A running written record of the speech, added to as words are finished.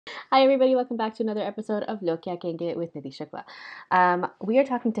Hi everybody, welcome back to another episode of Log Kya Kahenge with Nidhishukla. We are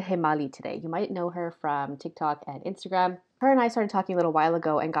talking to Hemali today. You might know her from TikTok and Instagram. Her and I started talking a little while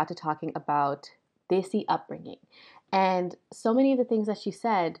ago and got to talking about Desi upbringing. And so many of the things that she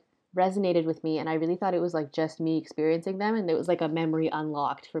said resonated with me, and I really thought it was like just me experiencing them, and it was like a memory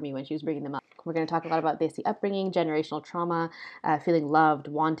unlocked for me when she was bringing them up. We're going to talk a lot about Desi upbringing, generational trauma, feeling loved,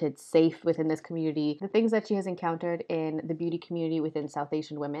 wanted, safe within this community, the things that she has encountered in the beauty community within South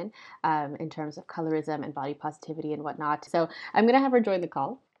Asian women in terms of colorism and body positivity and whatnot. So I'm going to have her join the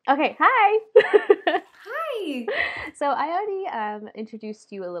call. Okay, hi! Hi! So I already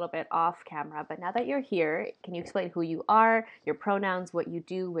introduced you a little bit off camera, but now that you're here, can you explain who you are, your pronouns, what you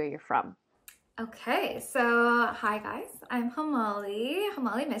do, where you're from? Okay, so hi guys, I'm Hemali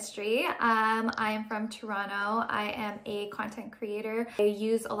Mistry. I'm from Toronto. I am a content creator. I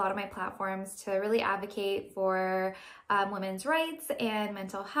use a lot of my platforms to really advocate for women's rights and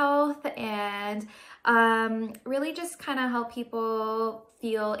mental health and really just kind of help people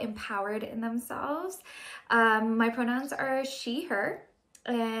feel empowered in themselves. My pronouns are she, her.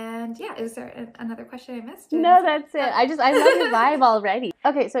 And yeah, is there another question I missed? No, that's it. I love your vibe already.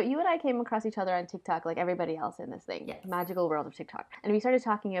 Okay, so you and I came across each other on TikTok like everybody else in this thing. Yes. Magical world of TikTok. And we started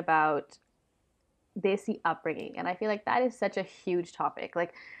talking about Desi upbringing. And I feel like that is such a huge topic.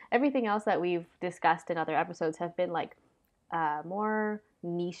 Like everything else that we've discussed in other episodes have been like more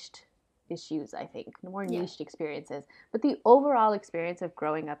niched issues, I think, more niched experiences. But the overall experience of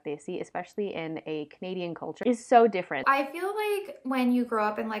growing up Desi, especially in a Canadian culture, is so different. I feel like when you grow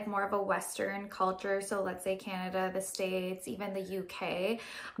up in like more of a Western culture, so let's say Canada, the States, even the UK,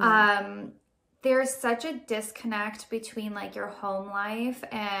 there's such a disconnect between like your home life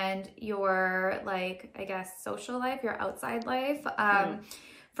and your like, I guess, social life, your outside life.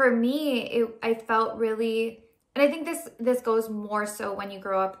 For me, I felt really... And I think this goes more so when you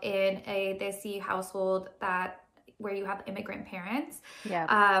grow up in a Desi household where you have immigrant parents.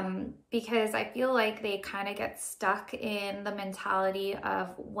 Yeah. Because I feel like they kind of get stuck in the mentality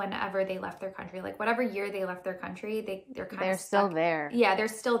of whenever they left their country, like whatever year they left their country, they're still there. Yeah, they're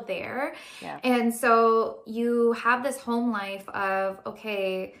still there. Yeah. And so you have this home life of,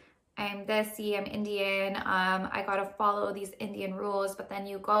 okay, I'm Desi, I'm Indian, I gotta follow these Indian rules, but then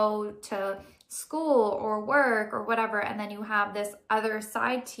you go to school or work or whatever, and then you have this other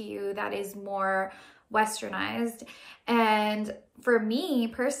side to you that is more westernized. And for me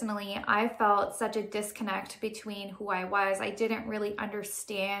personally, I felt such a disconnect between who I was. I didn't really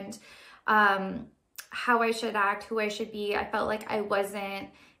understand how I should act, who I should be. I felt like I wasn't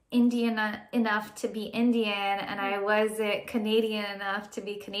Indian enough to be Indian, and I wasn't Canadian enough to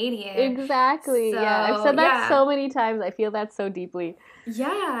be Canadian. Exactly. So, yeah, I've said that so many times. I feel that so deeply.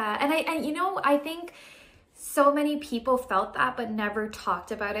 Yeah, and I think so many people felt that but never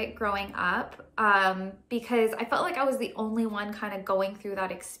talked about it growing up, because I felt like I was the only one kind of going through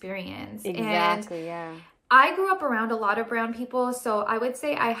that experience. Exactly. And yeah. I grew up around a lot of brown people, so I would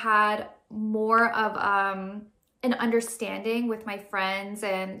say I had more of an understanding with my friends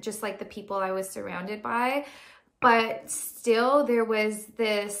and just like the people I was surrounded by. But still, there was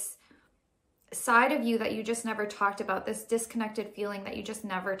this side of you that you just never talked about, this disconnected feeling that you just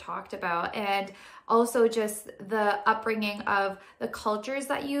never talked about. And also just the upbringing of the cultures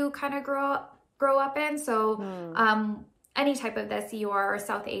that you kind of grow up in. So any type of Desi you are, or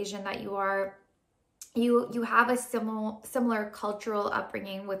South Asian that you are, you have a similar cultural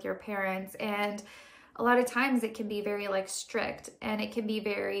upbringing with your parents. And a lot of times it can be very like strict, and it can be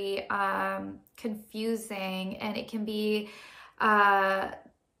very confusing, and it can be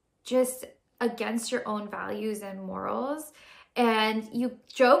just against your own values and morals. And you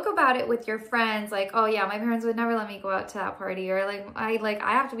joke about it with your friends, like, oh yeah, my parents would never let me go out to that party, or I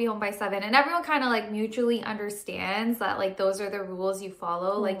have to be home by 7, and everyone kind of like mutually understands that like those are the rules you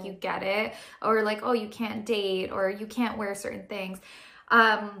follow, like you get it, or like, oh, you can't date, or you can't wear certain things.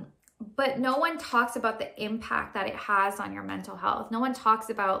 But no one talks about the impact that it has on your mental health. No one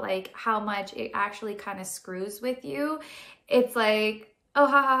talks about like how much it actually kind of screws with you. It's like, oh,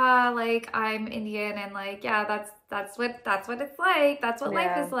 ha ha ha, like I'm Indian, and like, yeah, that's what it's like. That's what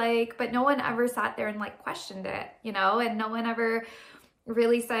life is like. But no one ever sat there and like questioned it, you know? And no one ever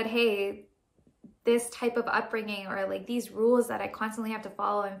really said, hey, this type of upbringing, or like these rules that I constantly have to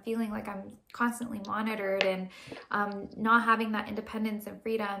follow, and feeling like I'm constantly monitored, and not having that independence and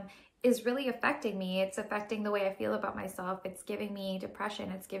freedom is really affecting me. It's affecting the way I feel about myself. It's giving me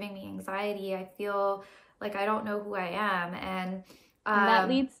depression. It's giving me anxiety. I feel like I don't know who I am. And And that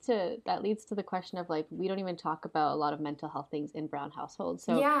leads to the question of like we don't even talk about a lot of mental health things in brown households.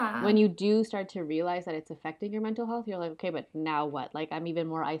 So Yeah. when you do start to realize that it's affecting your mental health, you're like, okay, but now what? Like I'm even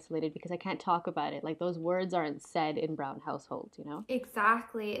more isolated because I can't talk about it. Like those words aren't said in brown households, you know?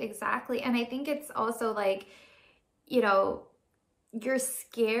 Exactly, exactly. And I think it's also like, you know, you're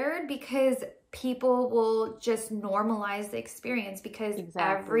scared because people will just normalize the experience because every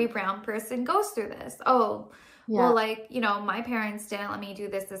Exactly. brown person goes through this. Oh, well, Yeah. like, you know, my parents didn't let me do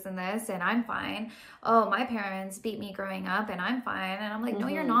this, this, and this, and I'm fine. Oh, my parents beat me growing up and I'm fine. And I'm like, no,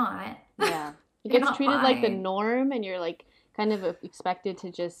 you're Mm-hmm. not. Yeah. It You're gets not treated like the fine. norm and you're like kind of expected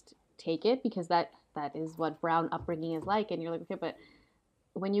to just take it because that is what brown upbringing is like. And you're like, okay, but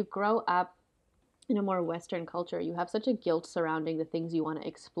when you grow up in a more Western culture, you have such a guilt surrounding the things you want to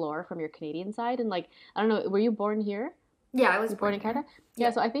explore from your Canadian side. And like, I don't know, were you born here? Yeah, I was You're born born in here. Canada? Yeah,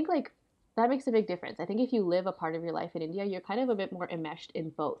 Yeah. so I think like that makes a big difference. I think if you live a part of your life in India, you're kind of a bit more enmeshed in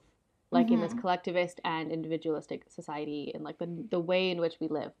both. Like in this Mm-hmm. collectivist and individualistic society and like the way in which we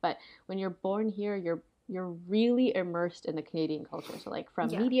live. But when you're born here, you're really immersed in the Canadian culture. So like from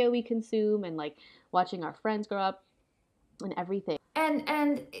Yeah. media we consume and like watching our friends grow up and everything.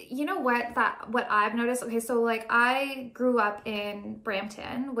 And you know what I've noticed, okay, so like I grew up in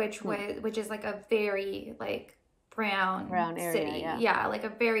Brampton, Hmm. which is like a very like brown Brown area, city. yeah. Yeah, like a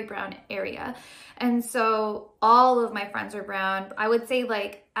very brown area. And so all of my friends are brown. I would say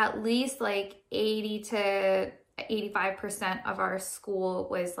like at least like 80 to 85% of our school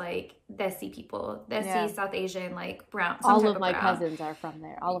was like Desi people, Yeah. Desi, South Asian, like brown, some All type of of my brown. cousins are from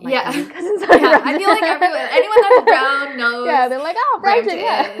there. All of my Yeah. cousins are Yeah, from I feel like there. anyone that's brown Yeah, knows they're like, oh, Brampton,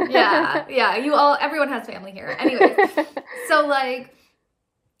 Brampton. yeah. Yeah. Yeah, everyone has family here. Anyways, so like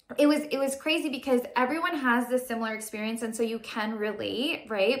it was crazy because everyone has this similar experience and so you can relate,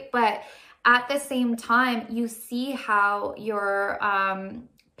 right? But at the same time, you see how your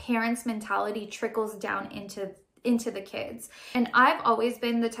parents' mentality trickles down into the kids. And I've always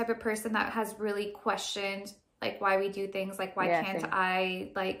been the type of person that has really questioned like why we do things, like why Yeah, can't same.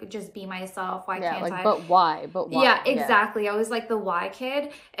 I like just be myself? Why Yeah, can't like, I? but why? But Yeah, why? Yeah. exactly. I was like the why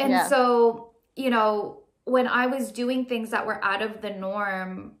kid. And Yeah. so, you know, when I was doing things that were out of the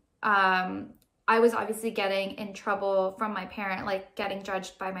norm, I was obviously getting in trouble from my parent, like getting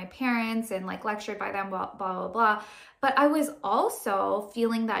judged by my parents and like lectured by them, blah, blah, blah, blah. But I was also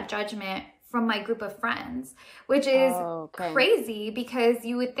feeling that judgment from my group of friends, which is Oh, okay. crazy because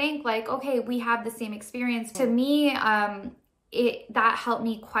you would think like, okay, we have the same experience. To Hmm. me, that helped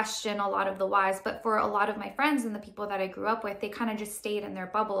me question a lot of the whys. But for a lot of my friends and the people that I grew up with, they kind of just stayed in their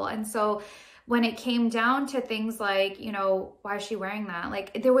bubble. And so when it came down to things like, you know, why is she wearing that?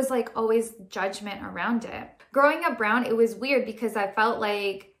 Like there was like always judgment around it. Growing up brown, it was weird because I felt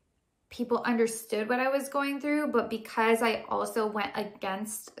like people understood what I was going through, but because I also went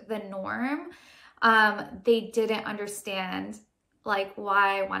against the norm, they didn't understand like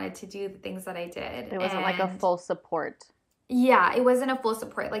why I wanted to do the things that I did. It wasn't like a And full support. yeah, it wasn't a full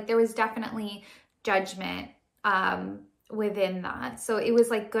support. Like there was definitely judgment within that. So it was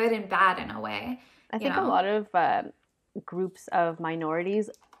like good and bad in a way, I you think a know? lot of groups of minorities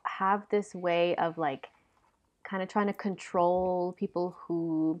have this way of like kind of trying to control people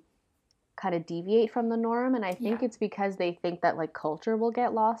who kind of deviate from the norm. And I think Yeah. it's because they think that like culture will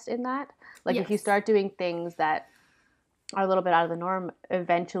get lost in that. Like if you Yes. start doing things that are a little bit out of the norm,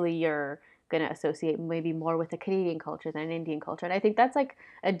 eventually you're going to associate maybe more with a Canadian culture than an Indian culture. And I think that's like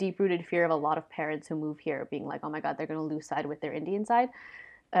a deep rooted fear of a lot of parents who move here, being like, oh my God, they're going to lose side with their Indian side,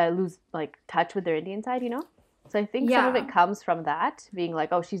 lose like touch with their Indian side, you know? So I think some of it Yeah. comes from that, being like,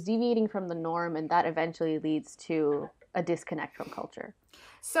 oh, she's deviating from the norm, and that eventually leads to a disconnect from culture.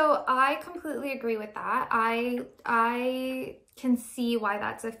 So I completely agree with that. I can see why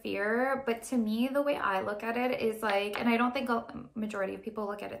that's a fear, but to me, the way I look at it is like, and I don't think a majority of people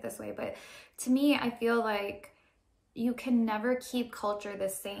look at it this way, but to me, I feel like you can never keep culture the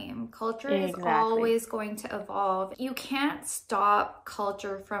same. Culture is Exactly. always going to evolve. You can't stop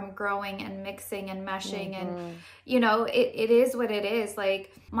culture from growing and mixing and meshing and Mm-hmm. you know, it is what it is.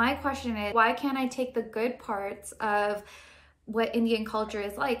 Like my question is, why can't I take the good parts of what Indian culture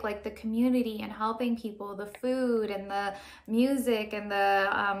is like the community and helping people, the food and the music and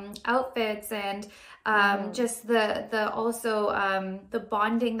the outfits and Mm-hmm. just the also the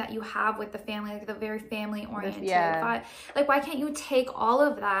bonding that you have with the family, like the very family oriented Yeah. vibe. Like why can't you take all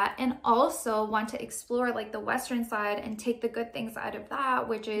of that and also want to explore like the Western side and take the good things out of that,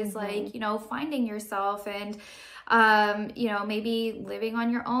 which is Mm-hmm. like, you know, finding yourself and you know, maybe living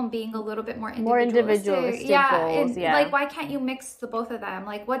on your own, being a little bit more individualistic Yeah, goals. and Yeah. like, why can't you mix the both of them?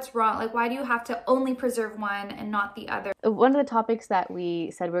 Like, what's wrong? Like, why do you have to only preserve one and not the other? One of the topics that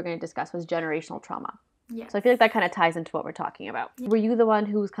we said we were going to discuss was generational trauma. Yeah. So I feel like that kind of ties into what we're talking about. Were you the one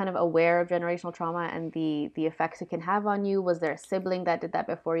who was kind of aware of generational trauma and the effects it can have on you? Was there a sibling that did that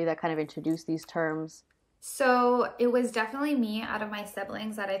before you that kind of introduced these terms? So it was definitely me out of my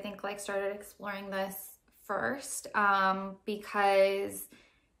siblings that I think like started exploring this first, because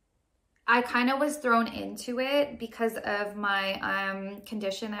I kind of was thrown into it because of my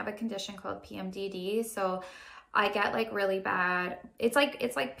condition. I have a condition called PMDD. So I get like really bad, it's like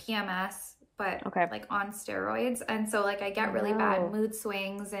PMS, but like on steroids. And so like I get really bad mood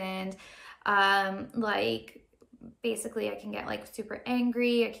swings, and like basically I can get like super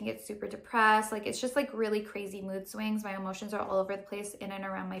angry, I can get super depressed, like it's just like really crazy mood swings. My emotions are all over the place in and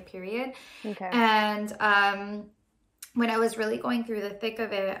around my period. And when I was really going through the thick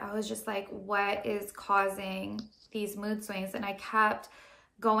of it, I was just like, what is causing these mood swings? And I kept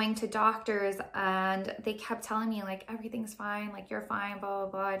going to doctors, and they kept telling me like, everything's fine, like you're fine, blah,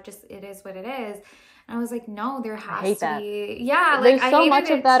 blah, blah. Just, it is what it is. And I was like, no, there has to be. Yeah. Like, there's so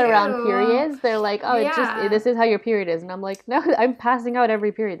much of that around periods. They're like, oh, it's just, this is how your period is. And I'm like, no, I'm passing out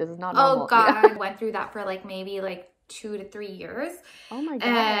every period. This is not normal. Oh God. I went through that for like maybe like 2 to 3 years. Oh my God.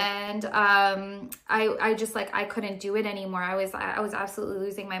 And I just like, I couldn't do it anymore. I was absolutely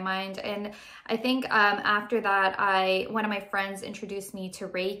losing my mind. And I think after that, one of my friends introduced me to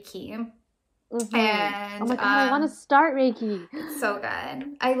Reiki. And oh my God, I want to start Reiki. It's so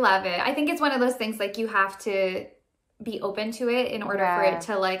good. I love it. I think it's one of those things like you have to be open to it in order for it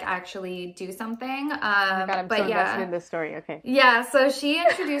to like actually do something. Oh my God, I'm so invested in this story. Okay. Yeah, so she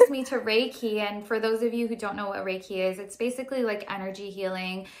introduced me to Reiki, and for those of you who don't know what Reiki is, it's basically like energy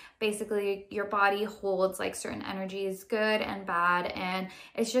healing. Basically, your body holds like certain energies, good and bad, and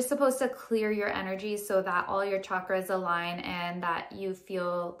it's just supposed to clear your energy so that all your chakras align and that you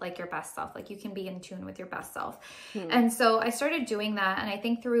feel like your best self, like you can be in tune with your best self. And so I started doing that, and I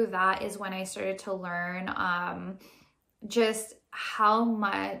think through that is when I started to learn just how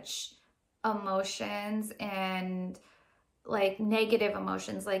much emotions and like negative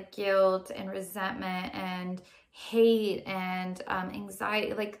emotions like guilt and resentment and hate and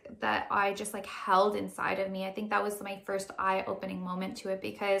anxiety, like that I just like held inside of me. I think that was my first eye-opening moment to it,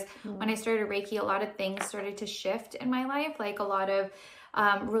 because when I started Reiki, a lot of things started to shift in my life. Like a lot of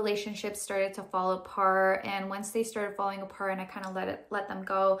relationships started to fall apart, and once they started falling apart and I kind of let them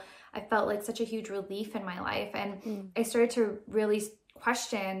go, I felt like such a huge relief in my life. And I started to really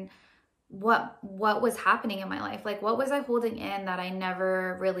question what was happening in my life. Like, what was I holding in that I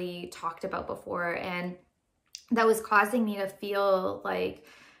never really talked about before, and that was causing me to feel like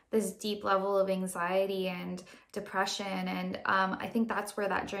this deep level of anxiety and depression. And I think that's where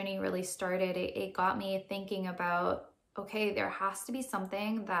that journey really started. It got me thinking about, okay, there has to be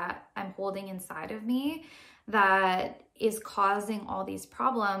something that I'm holding inside of me that is causing all these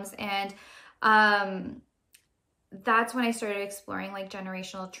problems. And that's when I started exploring like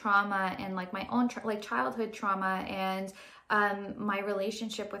generational trauma and like my own like childhood trauma, and my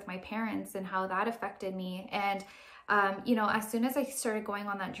relationship with my parents and how that affected me. And you know, as soon as I started going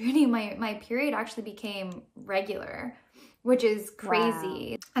on that journey, my period actually became regular, which is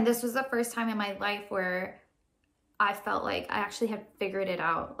crazy. Wow. And this was the first time in my life where I felt like I actually had figured it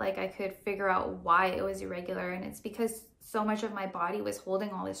out. Like I could figure out why it was irregular. And it's because so much of my body was holding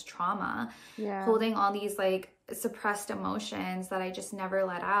all this trauma, holding all these like suppressed emotions that I just never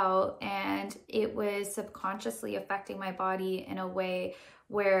let out. And it was subconsciously affecting my body in a way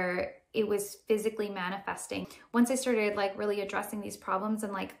where it was physically manifesting. Once I started like really addressing these problems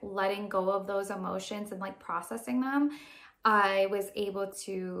and like letting go of those emotions and like processing them, I was able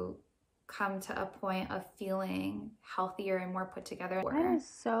to come to a point of feeling healthier and more put together. That is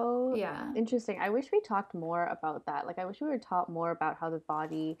so interesting. I wish we talked more about that. Like I wish we were taught more about how the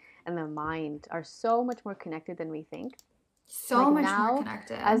body and the mind are so much more connected than we think. So like much more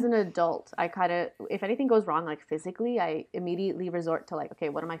connected. As an adult, I kind of, if anything goes wrong, like physically, I immediately resort to like, okay,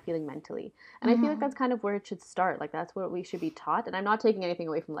 what am I feeling mentally? And I feel like that's kind of where it should start. Like that's what we should be taught. And I'm not taking anything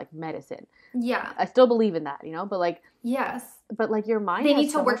away from like medicine. Yeah. I still believe in that, you know, but like, yes, but like your mind They has need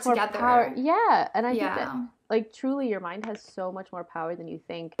to so work much more together. power. Yeah, and I think that Yeah. like truly your mind has so much more power than you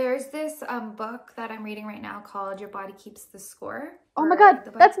think. There's this book that I'm reading right now called Your Body Keeps the Score. Oh my Or God, like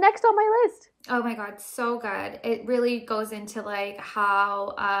the body. that's next on my list. Oh my God, so good. It really goes into like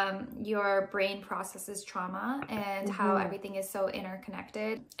how your brain processes trauma and how everything is so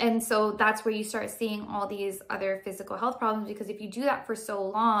interconnected. And so that's where you start seeing all these other physical health problems, because if you do that for so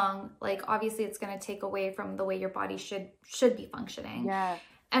long, like obviously it's going to take away from the way your body should be functioning. Yeah.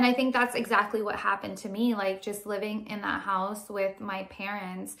 And I think that's exactly what happened to me, like just living in that house with my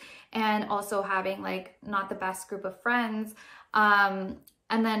parents and also having like not the best group of friends.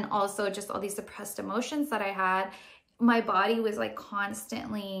 And then also just all these suppressed emotions that I had. My body was like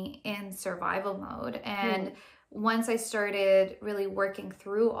constantly in survival mode. And once I started really working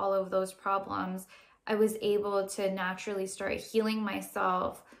through all of those problems, I was able to naturally start healing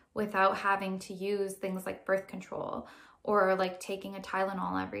myself without having to use things like birth control or like taking a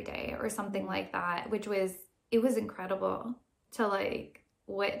Tylenol every day or something like that, which was, it was incredible to like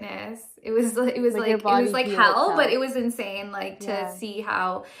witness. It was like hell, itself. But it was insane, like to see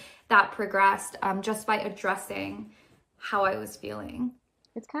how that progressed just by addressing how I was feeling.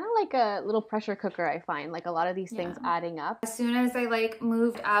 It's kind of like a little pressure cooker, I find, like a lot of these things adding up. As soon as I like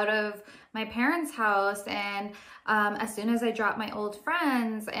moved out of my parents' house and as soon as I dropped my old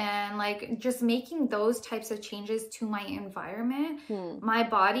friends and like just making those types of changes to my environment, my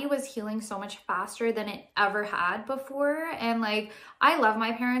body was healing so much faster than it ever had before. And like, I love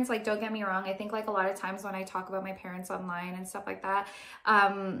my parents, like don't get me wrong. I think like a lot of times when I talk about my parents online and stuff like that,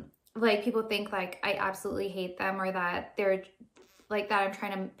 like people think like I absolutely hate them or that they're like that I'm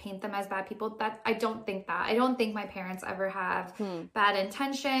trying to paint them as bad people. That I don't think that. I don't think my parents ever have bad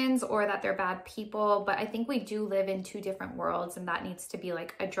intentions or that they're bad people, but I think we do live in two different worlds and that needs to be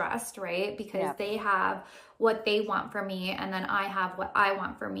like addressed, right? Because they have what they want for me and then I have what I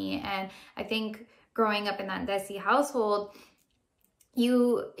want for me. And I think growing up in that Desi household,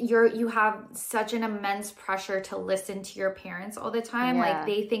 you have such an immense pressure to listen to your parents all the time. Like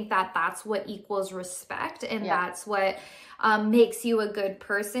they think that that's what equals respect and that's what makes you a good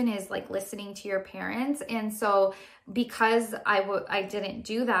person, is like listening to your parents. And so because I didn't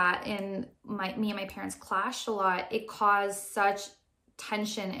do that and me and my parents clashed a lot, it caused such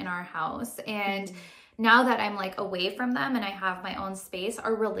tension in our house. And now that I'm like away from them and I have my own space,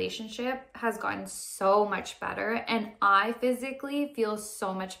 our relationship has gotten so much better. And I physically feel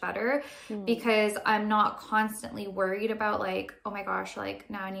so much better because I'm not constantly worried about like, oh my gosh, like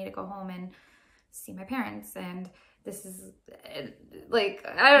now I need to go home and see my parents. And this is like,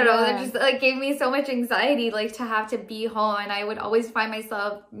 I don't know, that just like gave me so much anxiety, like to have to be home. And I would always find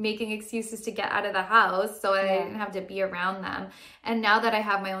myself making excuses to get out of the house so I didn't have to be around them. And now that I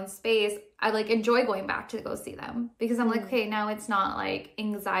have my own space, I like enjoy going back to go see them because I'm like, okay, now it's not like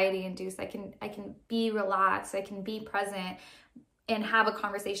anxiety induced. I can be relaxed. I can be present and have a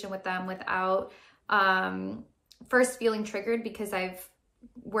conversation with them without first feeling triggered because I've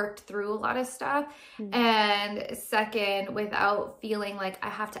worked through a lot of stuff, and second, without feeling like I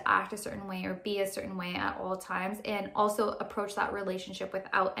have to act a certain way or be a certain way at all times, and also approach that relationship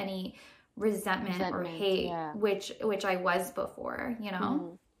without any resentment or hate, which I was before, you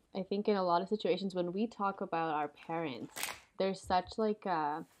know. I think in a lot of situations when we talk about our parents, there's such like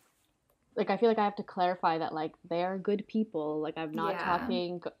I feel like I have to clarify that like they're good people, like I'm not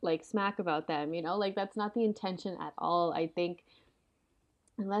talking like smack about them, you know, like that's not the intention at all. I think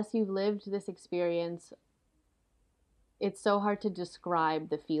unless you've lived this experience, it's so hard to describe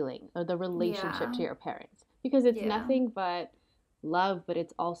the feeling or the relationship to your parents because it's nothing but love, but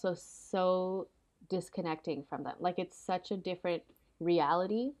it's also so disconnecting from them. Like it's such a different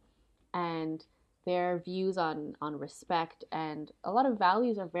reality, and their views on respect and a lot of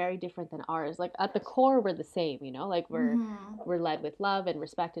values are very different than ours. Like at the core, we're the same, you know, like we're led with love and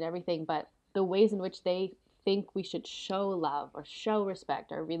respect and everything, but the ways in which they think we should show love or show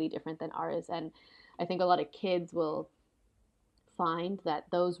respect are really different than ours. And I think a lot of kids will find that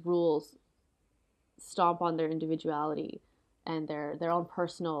those rules stomp on their individuality and their own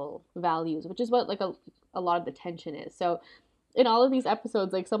personal values, which is what like a lot of the tension is. So in all of these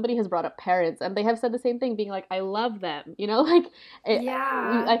episodes, like somebody has brought up parents and they have said the same thing, being like, I love them, you know, like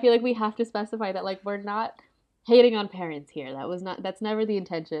I feel like we have to specify that like we're not hating on parents here. That's never the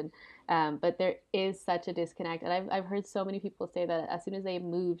intention. But there is such a disconnect. And I've heard so many people say that as soon as they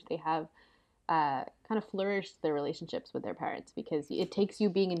moved, they have kind of flourished their relationships with their parents because it takes you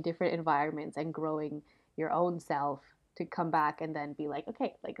being in different environments and growing your own self to come back and then be like,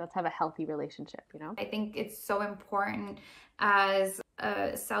 okay, like let's have a healthy relationship, you know? I think it's so important as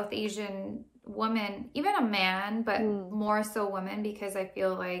a South Asian woman, even a man, but more so women, because I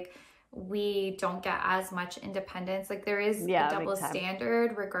feel like we don't get as much independence. Like there is a double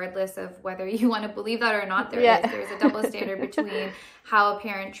standard, regardless of whether you want to believe that or not. There's a double standard between how a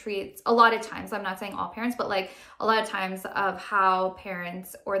parent treats, a lot of times, I'm not saying all parents, but like a lot of times of how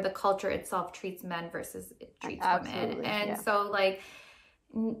parents or the culture itself treats men versus it treats women. And so like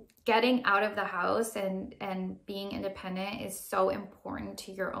getting out of the house and being independent is so important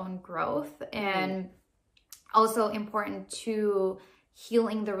to your own growth, and also important to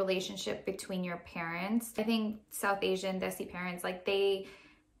healing the relationship between your parents. I think South Asian Desi parents, like they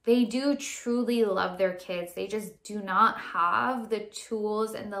do truly love their kids. They just do not have the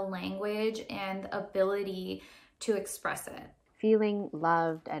tools and the language and ability to express it. Feeling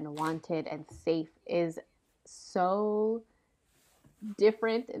loved and wanted and safe is so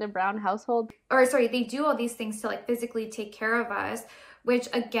different in a brown household. Or sorry, they do all these things to like physically take care of us, which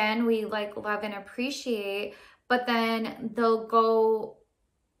again, we like love and appreciate, but then they'll go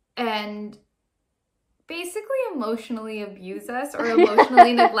and basically emotionally abuse us or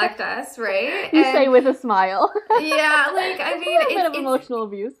emotionally neglect us, right? You say with a smile. Yeah, like, I mean, a bit of emotional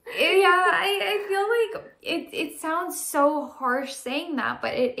abuse. Yeah, I feel like it sounds so harsh saying that,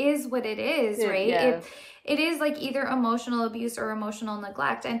 but it is what it is, right? Yeah. It is like either emotional abuse or emotional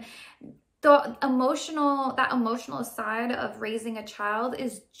neglect. And that emotional side of raising a child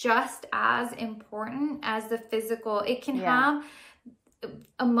is just as important as the physical. It can have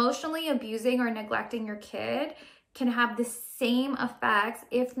emotionally abusing or neglecting your kid can have the same effects,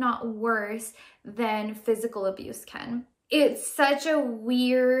 if not worse, than physical abuse can. It's such a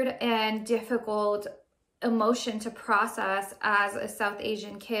weird and difficult emotion to process as a South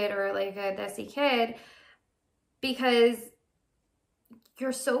Asian kid or like a Desi kid, because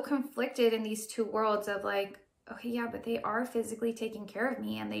you're so conflicted in these two worlds of like, okay, yeah, but they are physically taking care of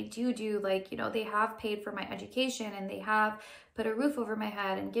me, and they do like, you know, they have paid for my education, and they have put a roof over my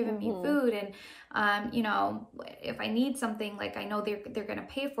head and given me food, and you know, if I need something, like I know they're gonna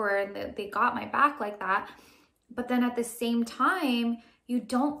pay for it, and they got my back like that. But then at the same time, you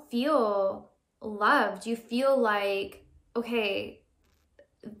don't feel loved. You feel like, okay,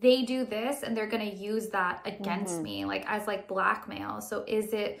 they do this and they're going to use that against me, like as like blackmail. So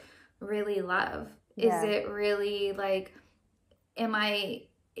is it really love? Is it really like,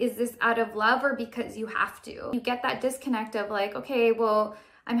 is this out of love or because you have to? You get that disconnect of like, okay, well,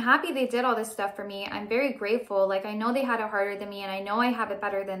 I'm happy they did all this stuff for me. I'm very grateful. Like, I know they had it harder than me, and I know I have it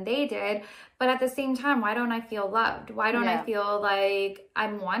better than they did. But at the same time, why don't I feel loved? Why don't I feel like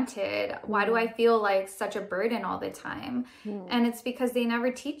I'm wanted? Why do I feel like such a burden all the time? And it's because they never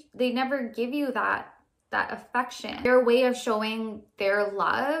give you that affection. Their way of showing their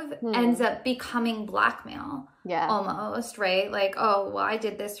love ends up becoming blackmail. Almost, right? Like, oh, well, I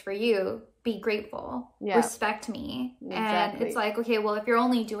did this for you. Be grateful, respect me. And it's like, okay, well, if you're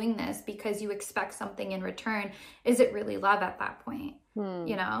only doing this because you expect something in return, is it really love at that point?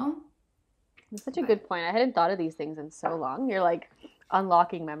 You know? That's such a good point. I hadn't thought of these things in so long. You're like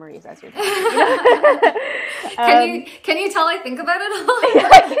unlocking memories as you're talking. Can you tell I think about it a lot? Yeah,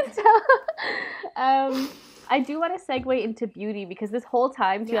 I can tell. I do want to segue into beauty, because this whole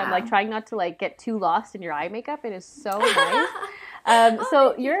time too, I'm like trying not to like get too lost in your eye makeup. It is so nice.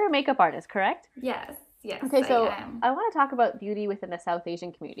 So you're a makeup artist, correct? Yes. Okay, so I want to talk about beauty within the South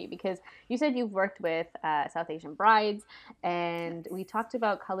Asian community, because you said you've worked with South Asian brides, and we talked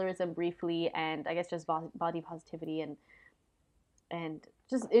about colorism briefly, and I guess just body positivity and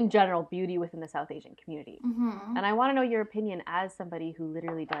just in general beauty within the South Asian community. And I want to know your opinion as somebody who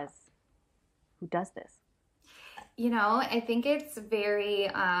literally does this. You know, I think it's very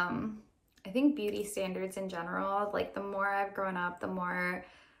I think beauty standards in general, like the more I've grown up, the more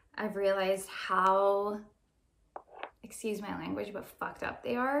I've realized how, excuse my language, but fucked up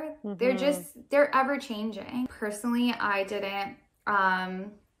they are. They're ever changing. Personally, I didn't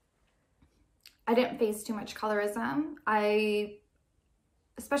face too much colorism.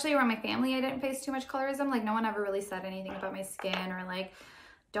 Especially around my family, I didn't face too much colorism. Like, no one ever really said anything about my skin or like,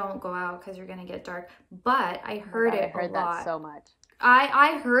 don't go out because you're gonna get dark. But I heard it a lot. I heard that so much.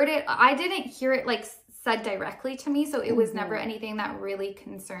 I heard it. I didn't hear it like said directly to me, so it was never anything that really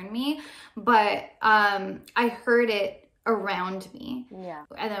concerned me. But I heard it around me. Yeah.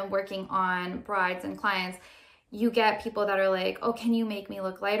 And then working on brides and clients, you get people that are like, oh, can you make me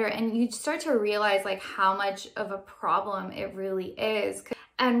look lighter? And you start to realize like how much of a problem it really is.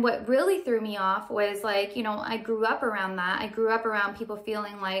 And what really threw me off was like, you know, I grew up around that. I grew up around people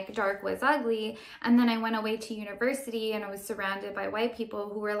feeling like dark was ugly. And then I went away to university and I was surrounded by white people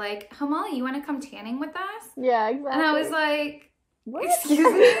who were like, Hemali, you want to come tanning with us? Yeah, exactly. And I was like, What?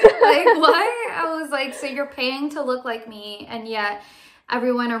 Excuse me? Like, what? I was like, so you're paying to look like me, and yet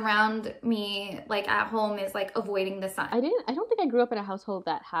everyone around me, like at home, is like avoiding the sun. I don't think I grew up in a household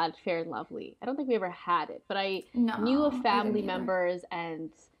that had Fair and Lovely. I don't think we ever had it, but I knew of No, I didn't family either. members, and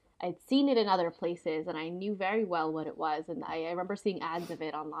I'd seen it in other places, and I knew very well what it was, and I remember seeing ads of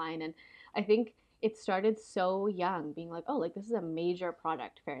it online, and I think it started so young, being like, oh, like this is a major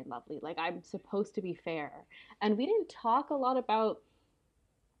product, Fair and Lovely. Like I'm supposed to be fair. And we didn't talk a lot about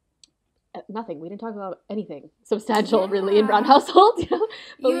nothing. We didn't talk about anything substantial really in Brown Yeah, household, but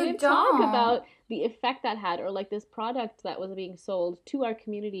we you didn't talk don't. about the effect that had, or like this product that was being sold to our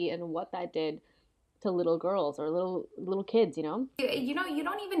community and what that did to little girls or little kids. You don't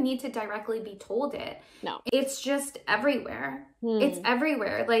even need to directly be told it. No. It's just everywhere. It's Hmm.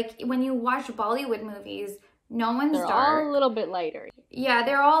 everywhere. Like when you watch Bollywood movies, no one's They're all a dark. little bit lighter. Yeah,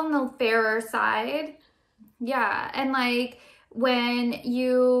 they're all on the fairer side. Yeah, and like when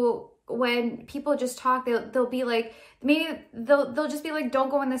people just talk, they'll be like, maybe they'll just be like, don't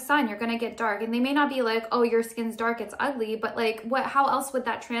go in the sun, you're gonna get dark. And they may not be like, oh, your skin's dark, it's ugly, but like how else would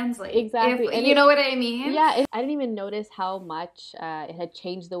that translate? Exactly. If And you know what I mean? yeah, I didn't even notice how much it had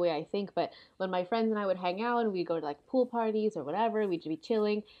changed the way I think. But when my friends and I would hang out and we'd go to like pool parties or whatever, we'd be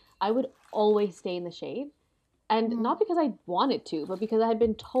chilling, I would always stay in the shade. And Mhm. not because I wanted to, but because I had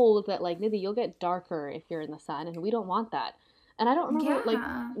been told that, like, Nidhi, you'll get darker if you're in the sun, and we don't want that. And I don't remember, like,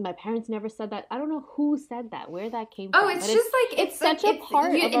 Yeah. my parents never said that. I don't know who said that, where that came Oh, from, but it's just like it's such a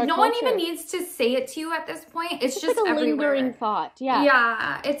part of our no one even culture. needs to say it to you at this point. It's It's just like a lingering everywhere. thought, yeah.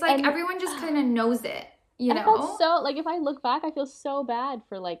 Yeah, it's like And everyone just kind of knows it, you and I felt know? so, like, if I look back, I feel so bad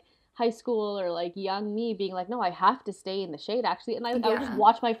for, like, high school or, like, young me being like, no, I have to stay in the shade, actually. And I would just Yeah.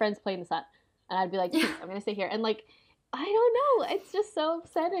 watch my friends play in the sun, and I'd be like, peace, I'm gonna stay here. And, like, I don't know, it's just so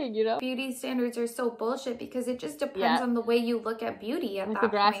upsetting. Beauty standards are so bullshit because it just depends Yeah. on the way you look at beauty at Like that the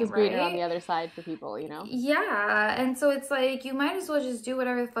grass point, is greener on the right? other side for people. Yeah, and so it's like you might as well just do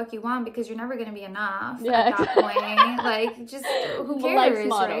whatever the fuck you want because you're never gonna be enough Yeah, at that point. Like, just who Life's cares,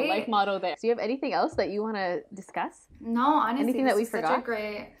 motto, right? life motto there. Do you have anything else that you want to discuss? No, honestly, Anything this that we is such a forgot?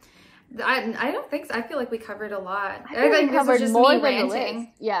 great. I don't think so. I feel like we covered a lot. I think we this was covered just more me than the list.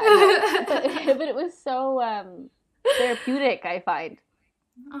 ranting. Yeah, no. But it was so therapeutic, I find,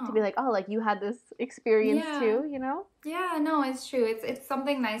 to be Oh, like, oh, like you had this experience yeah. too. Yeah, no, it's true. It's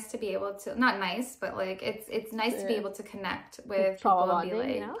something nice to be able to, not nice, but like it's nice to be Yeah. able to connect with Trauma people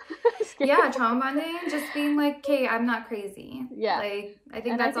and be bonding, like, Just kidding. yeah, trauma bonding, just being like, okay, I'm not crazy. Yeah. Like I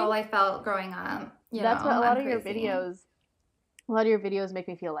think And I that's all think I felt growing up. that's what I'm crazy. a lot of your videos make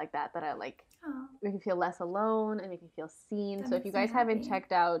me feel like that I like Oh, make me feel less alone and make me feel seen. that So if makes you me guys haven't happy.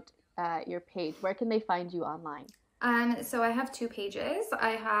 checked out your page, where can they find you online? So I have two pages.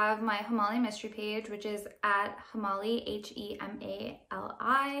 I have my Hemali Mistry page, which is at Hemali,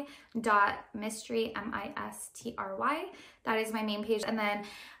 Hemali .mistry, Mistry. That is my main page. And then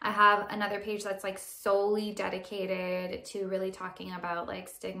I have another page that's like solely dedicated to really talking about like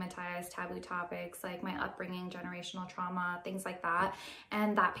stigmatized taboo topics, like my upbringing, generational trauma, things like that.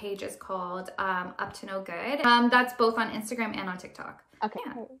 And that page is called Up to No Good. That's both on Instagram and on TikTok. Okay.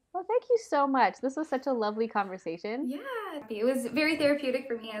 Yeah. Well, thank you so much. This was such a lovely conversation. Yeah, it was very therapeutic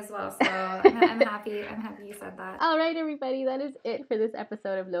for me as well. So I'm happy. I'm happy you said that. All right, everybody, that is it for this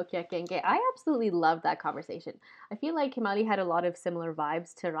episode of Lo Kya Kenge. I absolutely loved that conversation. I feel like Himali had a lot of similar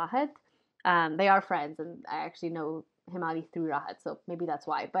vibes to Rahat. They are friends, and I actually know Himali through Rahat, so maybe that's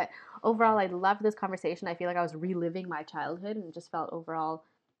why. But overall, I loved this conversation. I feel like I was reliving my childhood and just felt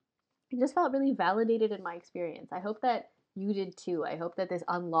really validated in my experience. I hope that you did too. I hope that this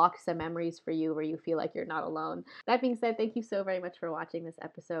unlocks some memories for you where you feel like you're not alone. That being said, thank you so very much for watching this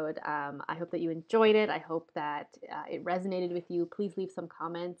episode. I hope that you enjoyed it. I hope that it resonated with you. Please leave some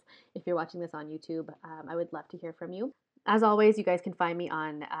comments if you're watching this on YouTube. I would love to hear from you. As always, you guys can find me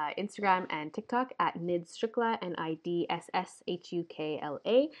on Instagram and TikTok at nidhishukla,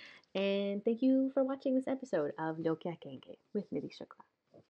 nidshukla. And thank you for watching this episode of Lo Kya Kenge with Nidhi Shukla.